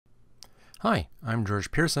Hi, I'm George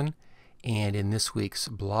Pearson, and in this week's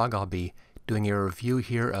blog I'll be doing a review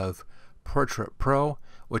here of PortraitPro,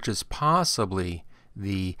 which is possibly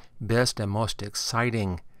the best and most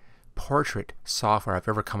exciting portrait software I've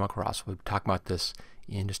ever come across. We'll talk about this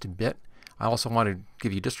in just a bit. I also want to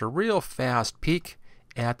give you just a real fast peek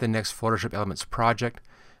at the next Photoshop Elements project.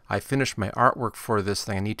 I finished my artwork for this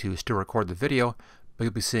thing. I need to still record the video, but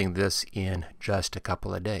you'll be seeing this in just a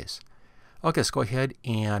couple of days. Okay, let's go ahead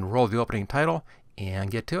and roll the opening title and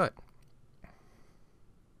get to it.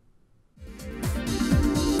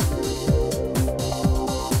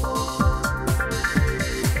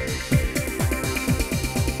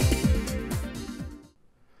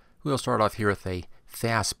 We'll start off here with a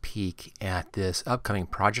fast peek at this upcoming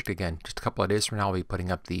project. Again, just a couple of days from now I'll be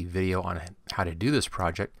putting up the video on how to do this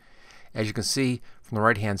project. As you can see from the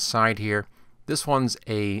right hand side here, this one's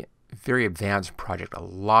a very advanced project. A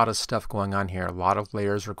lot of stuff going on here, a lot of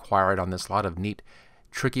layers required on this, a lot of neat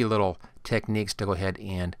tricky little techniques to go ahead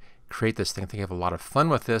and create this thing. I think you have a lot of fun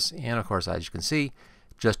with this, and of course, as you can see,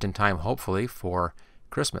 just in time hopefully for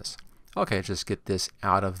Christmas. Okay, let's just get this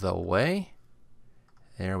out of the way.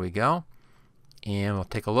 There we go. And we'll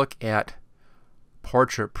take a look at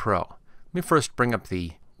PortraitPro. Let me first bring up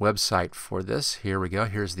the website for this. Here we go.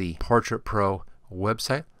 Here's the PortraitPro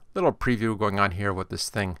website. Little preview going on here what this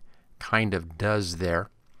thing kind of does there.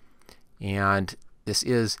 And this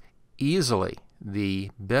is easily the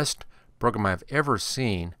best program I've ever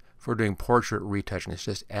seen for doing portrait retouching. It's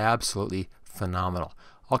just absolutely phenomenal.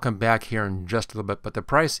 I'll come back here in just a little bit, but the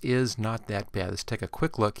price is not that bad. Let's take a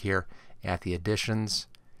quick look here at the additions.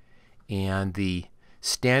 And the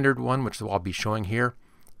standard one, which I'll be showing here,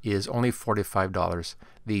 is only $45.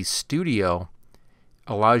 The Studio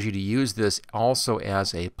allows you to use this also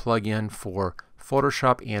as a plug-in for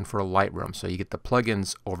Photoshop and for Lightroom. So you get the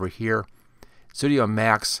plugins over here. Studio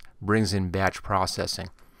Max brings in batch processing.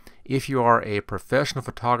 If you are a professional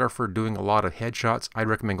photographer doing a lot of headshots, I'd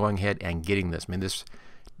recommend going ahead and getting this. I mean, this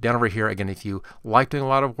down over here, again, if you like doing a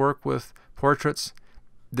lot of work with portraits,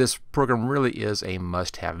 this program really is a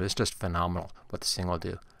must-have. It's just phenomenal what this thing will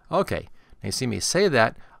do. Okay, now you see me say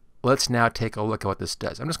that. Let's now take a look at what this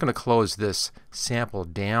does. I'm just going to close this sample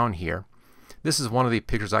down here. This is one of the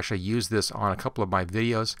pictures. I actually used this on a couple of my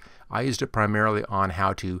videos. I used it primarily on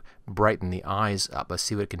how to brighten the eyes up. Let's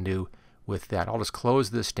see what it can do with that. I'll just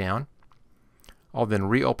close this down. I'll then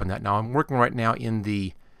reopen that. Now I'm working right now in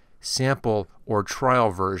the sample or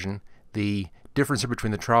trial version. The difference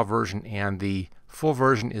between the trial version and the full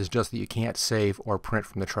version is just that you can't save or print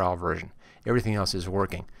from the trial version. Everything else is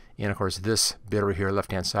working. And of course this bit over here,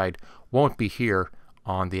 left hand side, won't be here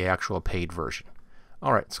on the actual paid version.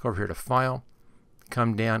 Alright, let's go over here to File,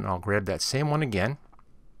 come down, and I'll grab that same one again.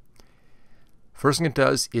 First thing it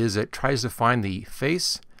does is it tries to find the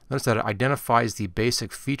face. Notice that it identifies the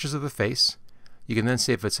basic features of the face. You can then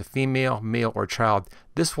say if it's a female, male, or child.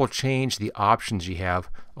 This will change the options you have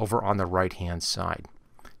over on the right hand side.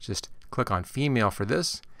 Just click on female for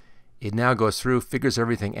this. It now goes through, figures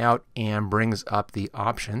everything out, and brings up the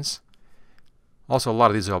options. Also, a lot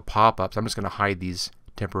of these are pop-ups. I'm just going to hide these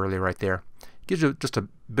temporarily right there. Gives you just a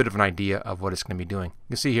bit of an idea of what it's going to be doing. You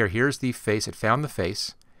can see here, here's the face. It found the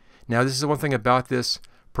face. Now, this is the one thing about this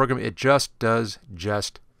program. It just does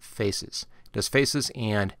faces. It does faces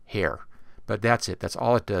and hair. But that's it. That's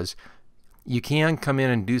all it does. You can come in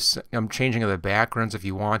and do some changing of the backgrounds if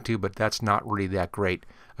you want to, but that's not really that great.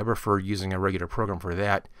 I prefer using a regular program for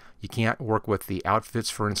that. You can't work with the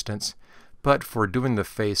outfits, for instance, but for doing the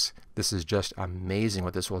face, this is just amazing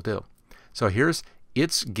what this will do. So here's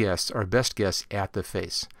its guess, or best guess at the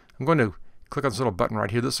face. I'm going to click on this little button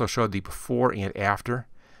right here. This will show the before and after.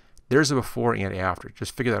 There's a before and after.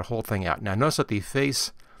 Just figure that whole thing out. Now notice that the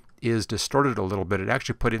face is distorted a little bit. It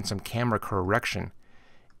actually put in some camera correction.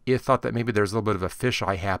 It thought that maybe there's a little bit of a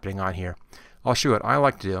fisheye happening on here. I'll show you what I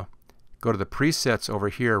like to do. Go to the presets over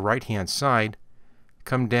here, right hand side,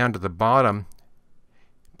 come down to the bottom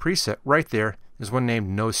preset right there. There's one named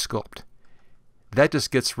No Sculpt. That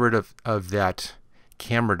just gets rid of that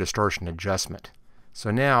camera distortion adjustment. So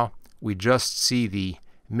now we just see the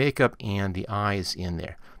makeup and the eyes in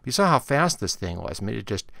there. You saw how fast this thing was. I mean, it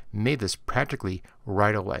just made this practically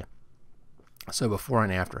right away. So before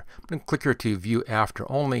and after. I'm going to click here to view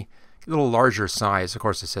after only. A little larger size. Of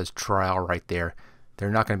course, it says trial right there. They're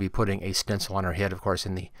not going to be putting a stencil on her head, of course,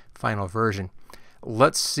 in the final version.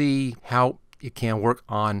 Let's see how it can work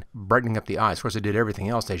on brightening up the eyes. Of course, it did everything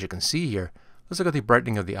else, as you can see here. Let's look at the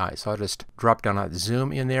brightening of the eyes. So I'll just drop down that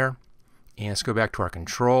zoom in there. And let's go back to our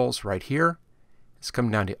controls right here. Let's come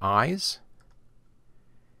down to eyes.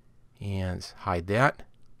 And hide that.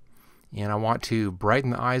 And I want to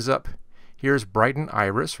brighten the eyes up Here's Brighten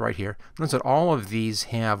Iris right here. Notice that all of these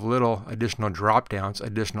have little additional drop downs,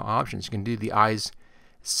 additional options. You can do the eyes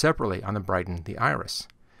separately on the Brighten the Iris.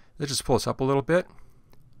 Let's just pull this up a little bit.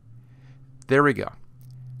 There we go.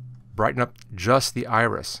 Brighten up just the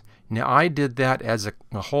iris. Now I did that as a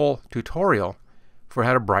whole tutorial for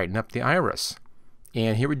how to brighten up the iris.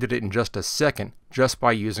 And here we did it in just a second just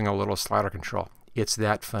by using a little slider control. It's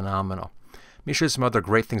that phenomenal. Let me show you some other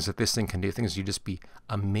great things that this thing can do, things you'd just be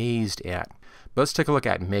amazed at. But let's take a look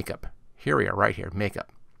at makeup. Here we are, right here,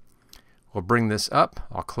 makeup. We'll bring this up.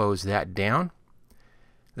 I'll close that down.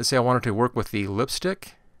 Let's say I wanted to work with the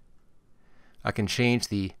lipstick. I can change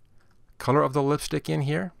the color of the lipstick in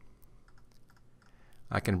here.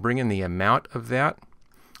 I can bring in the amount of that.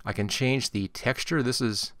 I can change the texture. This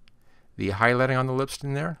is the highlighting on the lips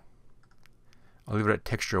in there. I'll leave it at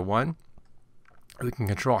texture 1. We can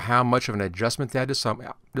control how much of an adjustment that is. So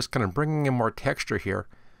I'm just kind of bringing in more texture here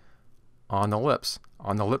on the lips,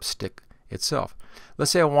 on the lipstick itself.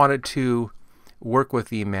 Let's say I wanted to work with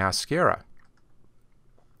the mascara.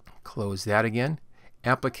 Close that again.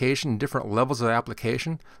 Application, different levels of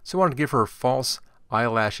application. So I wanted to give her false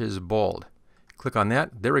eyelashes bold. Click on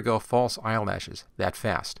that. There we go, false eyelashes. That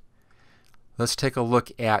fast. Let's take a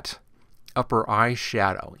look at upper eye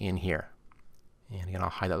shadow in here. And again, I'll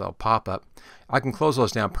hide that little pop-up. I can close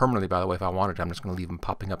those down permanently, by the way, if I wanted to. I'm just going to leave them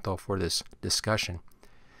popping up, though, for this discussion.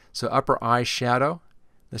 So upper eye shadow.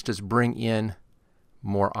 Let's just bring in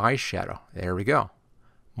more eyeshadow. There we go.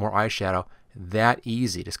 More eyeshadow. That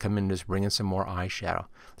easy. Just come in and just bring in some more eyeshadow.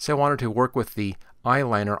 So I wanted to work with the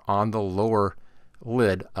eyeliner on the lower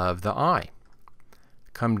lid of the eye.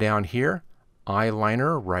 Come down here,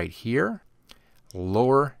 eyeliner right here.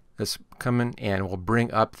 Lower, let's come in and we'll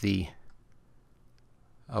bring up the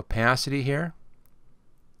opacity here.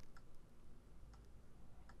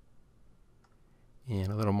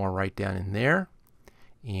 And a little more right down in there.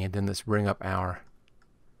 And then let's bring up our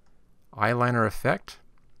eyeliner effect.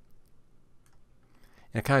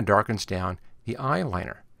 And it kind of darkens down the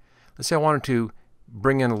eyeliner. Let's say I wanted to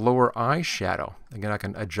bring in lower eyeshadow. Again, I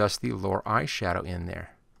can adjust the lower eyeshadow in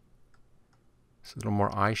there. It's a little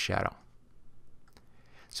more eyeshadow.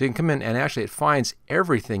 So you can come in and actually it finds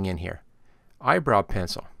everything in here. Eyebrow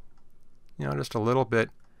pencil. You know, just a little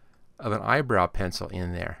bit of an eyebrow pencil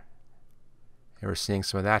in there. And we're seeing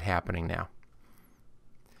some of that happening now.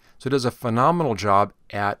 So it does a phenomenal job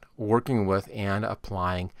at working with and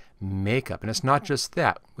applying makeup. And it's not just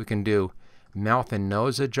that. We can do mouth and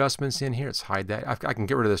nose adjustments in here. Let's hide that. I can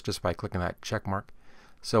get rid of this just by clicking that check mark.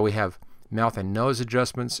 So we have mouth and nose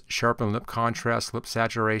adjustments, sharpen lip contrast, lip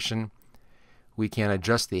saturation. We can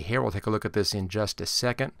adjust the hair. We'll take a look at this in just a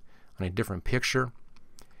second on a different picture.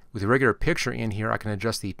 With a regular picture in here, I can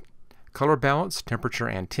adjust the color balance, temperature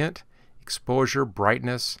and tint, exposure,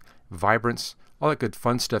 brightness, vibrance, all that good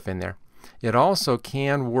fun stuff in there. It also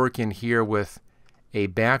can work in here with a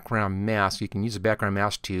background mask. You can use a background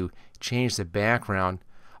mask to change the background,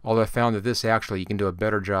 although I found that this actually you can do a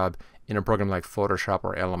better job in a program like Photoshop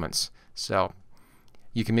or Elements. So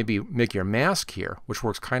you can maybe make your mask here, which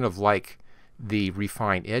works kind of like the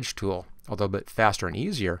Refine Edge tool, although a bit faster and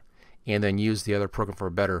easier, and then use the other program for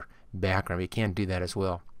a better background. You can do that as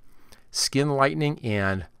well. Skin lightening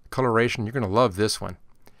and coloration, you're going to love this one.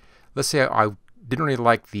 Let's say I didn't really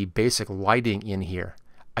like the basic lighting in here.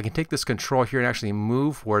 I can take this control here and actually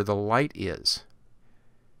move where the light is.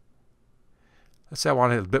 Let's say I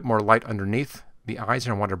wanted a bit more light underneath the eyes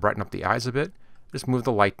and I wanted to brighten up the eyes a bit. Just move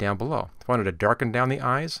the light down below. If I wanted to darken down the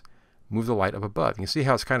eyes, move the light up above. You can see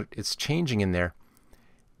how it's changing in there.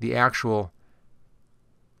 The actual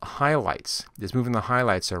highlights. It's moving the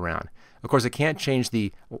highlights around. Of course, it can't change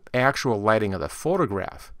the actual lighting of the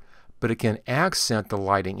photograph, but it can accent the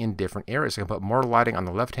lighting in different areas. It can put more lighting on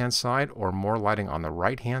the left-hand side or more lighting on the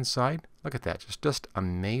right-hand side. Look at that, just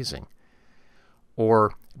amazing.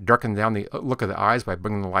 Or darken down the look of the eyes by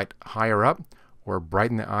bringing the light higher up, or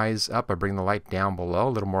brighten the eyes up by bringing the light down below, a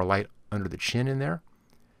little more light under the chin in there.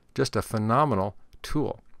 Just a phenomenal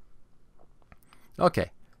tool. Okay,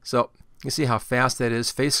 so you see how fast that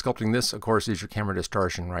is. Face sculpting this, of course, is your camera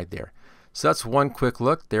distortion right there. So that's one quick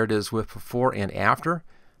look. There it is with before and after.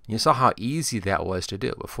 You saw how easy that was to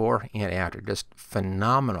do, before and after. Just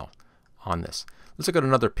phenomenal on this. Let's look at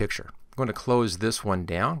another picture. I'm going to close this one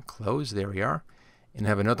down. Close, there we are. And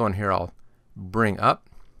have another one here I'll bring up.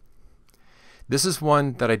 This is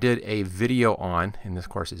one that I did a video on, and this of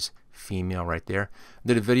course is female right there. I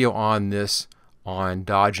did a video on this on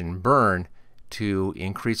Dodge and Burn to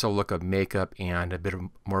increase the look of makeup and a bit of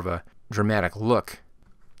more of a dramatic look.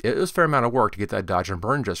 It was a fair amount of work to get that Dodge and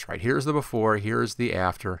Burn just right. Here's the before, here's the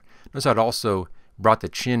after. Notice I'd also brought the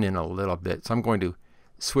chin in a little bit. So I'm going to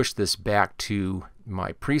switch this back to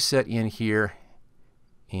my preset in here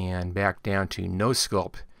and back down to no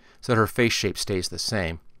sculpt so that her face shape stays the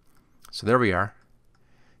same. So there we are.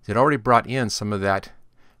 It already brought in some of that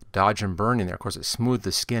dodge and burn in there. Of course, it smoothed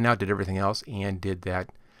the skin out, did everything else, and did that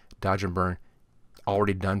dodge and burn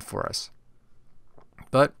already done for us.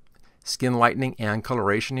 But skin lightening and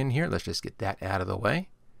coloration in here, let's just get that out of the way.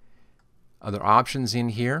 Other options in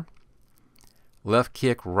here: left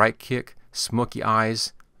kick, right kick, smoky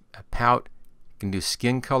eyes, a pout. You can do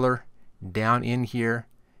skin color down in here,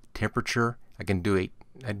 temperature. I can do an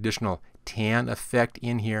additional tan effect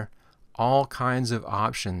in here. All kinds of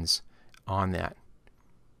options on that.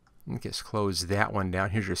 Let's close that one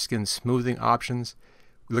down. Here's your skin smoothing options.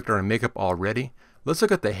 We looked at our makeup already. Let's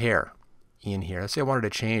look at the hair in here. Let's say I wanted to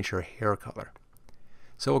change her hair color.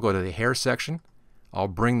 So we'll go to the hair section. I'll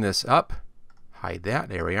bring this up, hide that,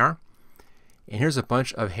 there we are. And here's a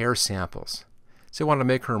bunch of hair samples. Say I want to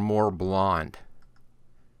make her more blonde.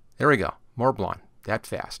 There we go, more blonde, that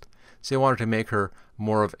fast. Say I wanted to make her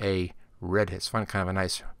more of a redhead. Let's find kind of a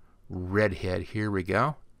nice redhead. Here we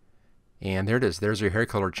go. And there it is. There's your hair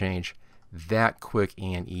color change. That quick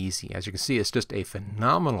and easy. As you can see, it's just a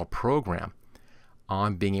phenomenal program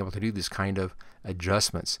on being able to do this kind of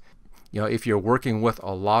adjustments. You know, if you're working with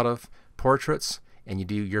a lot of portraits and you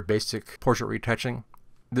do your basic portrait retouching,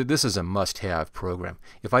 this is a must-have program.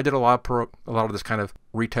 If I did a lot of this kind of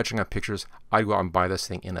retouching of pictures, I'd go out and buy this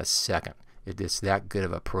thing in a second. It's that good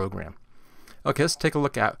of a program. Okay, let's take a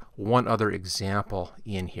look at one other example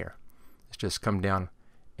in here. Let's just come down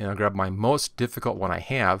and I'll grab my most difficult one I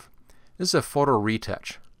have. This is a photo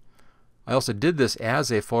retouch. I also did this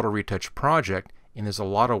as a photo retouch project, and there's a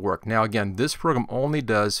lot of work. Now again, this program only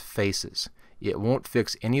does faces. It won't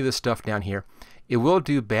fix any of the stuff down here. It will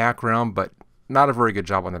do background, but not a very good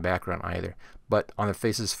job on the background either. But on the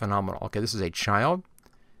faces, phenomenal. Okay, this is a child.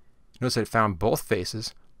 Notice it found both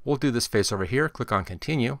faces. We'll do this face over here. Click on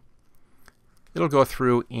continue. It'll go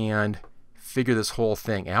through and figure this whole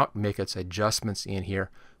thing out, make its adjustments in here.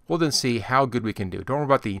 We'll then see how good we can do. Don't worry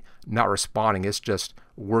about the not responding. It's just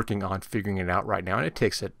working on figuring it out right now, and it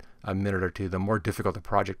takes it a minute or two. The more difficult the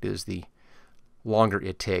project is, the longer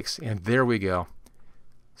it takes. And there we go.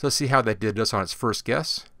 So let's see how that did just on its first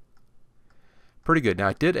guess. Pretty good. Now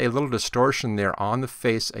it did a little distortion there on the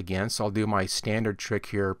face again, so I'll do my standard trick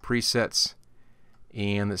here, presets,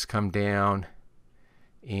 and let's come down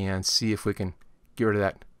and see if we can get rid of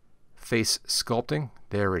that face sculpting.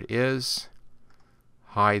 There it is.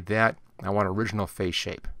 Hide that. I want original face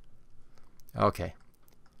shape. Okay.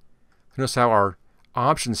 Notice how our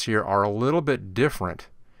options here are a little bit different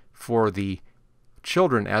for the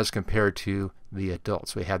children as compared to the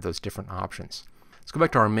adults. We have those different options. Let's go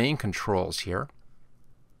back to our main controls here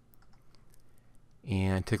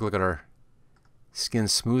and take a look at our skin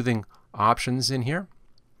smoothing options in here.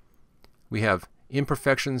 We have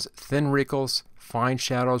imperfections, thin wrinkles, fine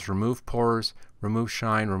shadows, remove pores, remove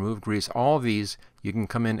shine, remove grease. All of these you can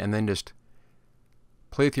come in and then just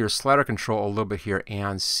play with your slider control a little bit here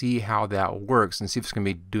and see how that works and see if it's going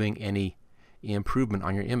to be doing any improvement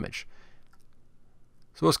on your image.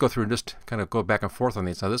 So let's go through and just kind of go back and forth on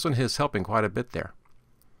these. Now this one is helping quite a bit there.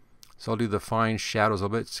 So I'll do the fine shadows a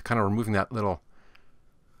little bit. It's kind of removing that little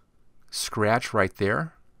scratch right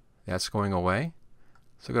there. That's going away.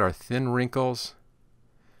 Let's look at our thin wrinkles.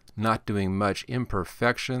 Not doing much.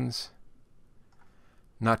 Imperfections.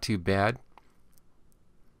 Not too bad.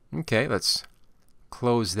 Okay, let's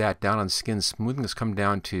close that down on skin smoothing. Let's come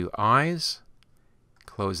down to eyes.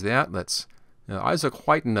 Close that. Let's. Now, eyes look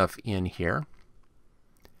white enough in here.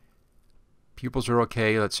 Pupils are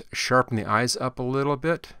okay. Let's sharpen the eyes up a little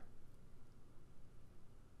bit.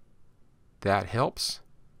 That helps.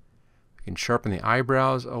 We can sharpen the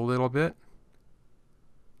eyebrows a little bit.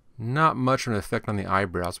 Not much of an effect on the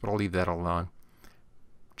eyebrows, but I'll leave that alone.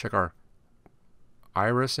 Check our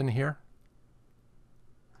iris in here.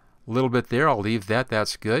 A little bit there. I'll leave that.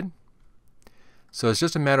 That's good. So it's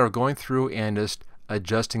just a matter of going through and just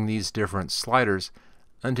adjusting these different sliders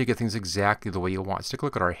until you get things exactly the way you want. Let's take a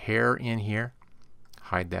look at our hair in here.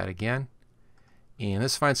 Hide that again. And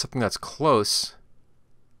let's find something that's close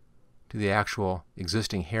to the actual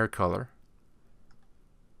existing hair color.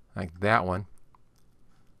 Like that one.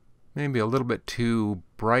 Maybe a little bit too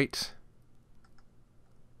bright.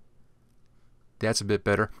 That's a bit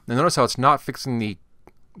better. Now notice how it's not fixing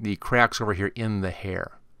the cracks over here in the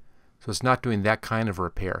hair. So it's not doing that kind of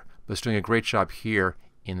repair, but it's doing a great job here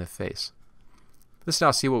in the face. Let's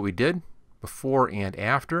now see what we did before and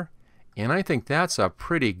after. And I think that's a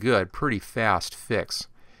pretty good, pretty fast fix.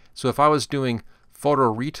 So if I was doing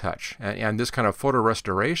photo retouch and this kind of photo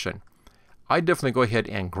restoration, I definitely go ahead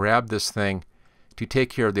and grab this thing to take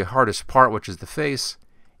care of the hardest part, which is the face,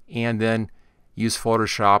 and then use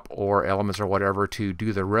Photoshop or Elements or whatever to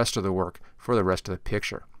do the rest of the work for the rest of the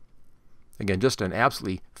picture. Again, just an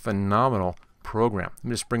absolutely phenomenal program. Let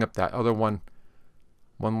me just bring up that other one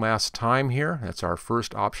last time here. That's our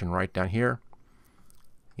first option right down here.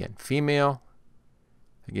 Again, female.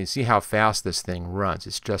 Again, see how fast this thing runs.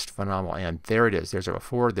 It's just phenomenal. And there it is. There's our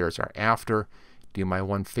before, there's our after. Do my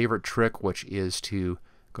one favorite trick, which is to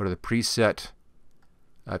go to the preset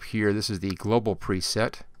up here. This is the global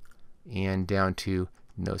preset, and down to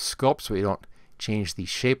no sculpt so we don't change the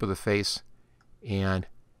shape of the face. And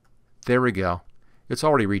there we go. It's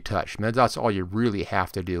already retouched. That's all you really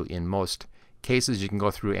have to do. In most cases, you can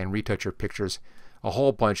go through and retouch your pictures a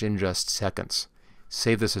whole bunch in just seconds.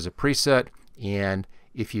 Save this as a preset, and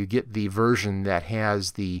if you get the version that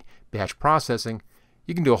has the batch processing,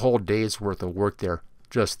 you can do a whole day's worth of work there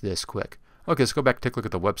just this quick. Okay, let's go back and take a look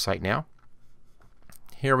at the website now.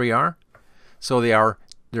 Here we are. So there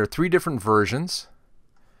are 3 different versions.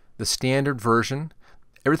 The standard version,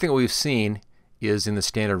 everything that we've seen is in the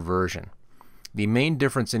standard version. The main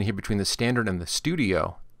difference in here between the standard and the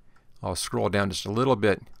studio, I'll scroll down just a little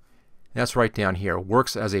bit, that's right down here.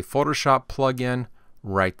 Works as a Photoshop plugin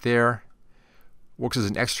right there. Works as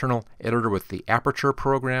an external editor with the Aperture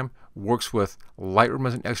program. Works with Lightroom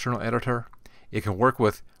as an external editor. It can work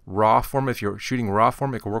with RAW format. If you're shooting RAW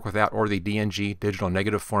format, it can work with that, or the DNG, digital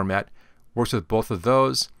negative format. Works with both of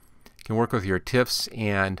those. Can work with your TIFFs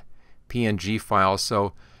and PNG files.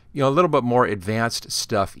 So, a little bit more advanced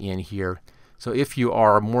stuff in here. So if you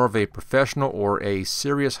are more of a professional or a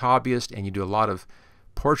serious hobbyist and you do a lot of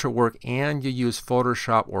portrait work and you use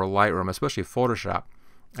Photoshop or Lightroom, especially Photoshop,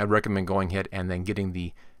 I'd recommend going ahead and then getting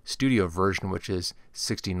the studio version, which is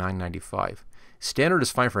 $69.95. Standard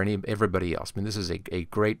is fine for everybody else. I mean, this is a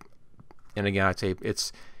great, and again, I'd say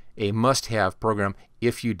it's a must-have program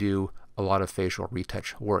if you do a lot of facial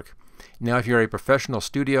retouch work. Now, if you're a professional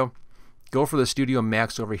studio, go for the Studio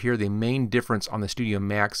Max over here. The main difference on the Studio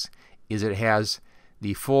Max is it has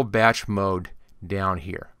the full batch mode down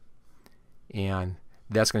here. And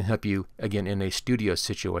that's going to help you, again, in a studio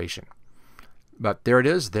situation. But there it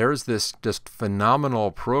is. There's this just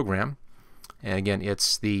phenomenal program. And again,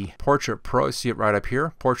 it's the PortraitPro. See it right up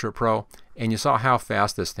here, PortraitPro. And you saw how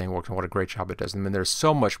fast this thing works and what a great job it does. I mean, there's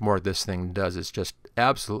so much more this thing does. It's just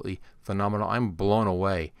absolutely phenomenal. I'm blown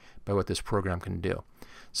away by what this program can do.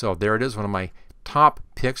 So there it is, one of my top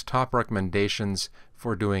picks, top recommendations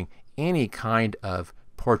for doing any kind of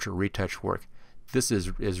portrait retouch work. This is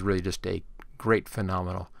really just a great,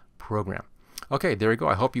 phenomenal program. Okay, there you go.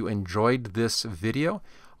 I hope you enjoyed this video.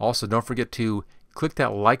 Also, don't forget to click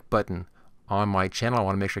that like button on my channel. I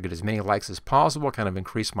want to make sure I get as many likes as possible, kind of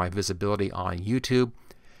increase my visibility on YouTube.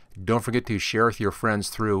 Don't forget to share with your friends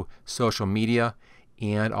through social media.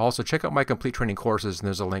 And also check out my complete training courses, and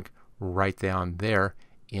there's a link right down there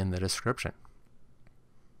in the description.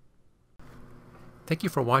 Thank you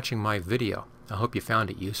for watching my video. I hope you found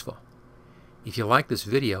it useful. If you like this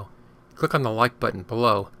video, click on the like button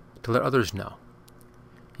below to let others know.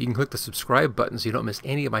 You can click the subscribe button so you don't miss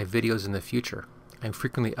any of my videos in the future. I'm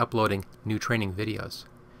frequently uploading new training videos.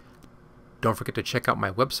 Don't forget to check out my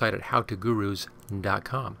website at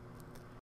howtogurus.com.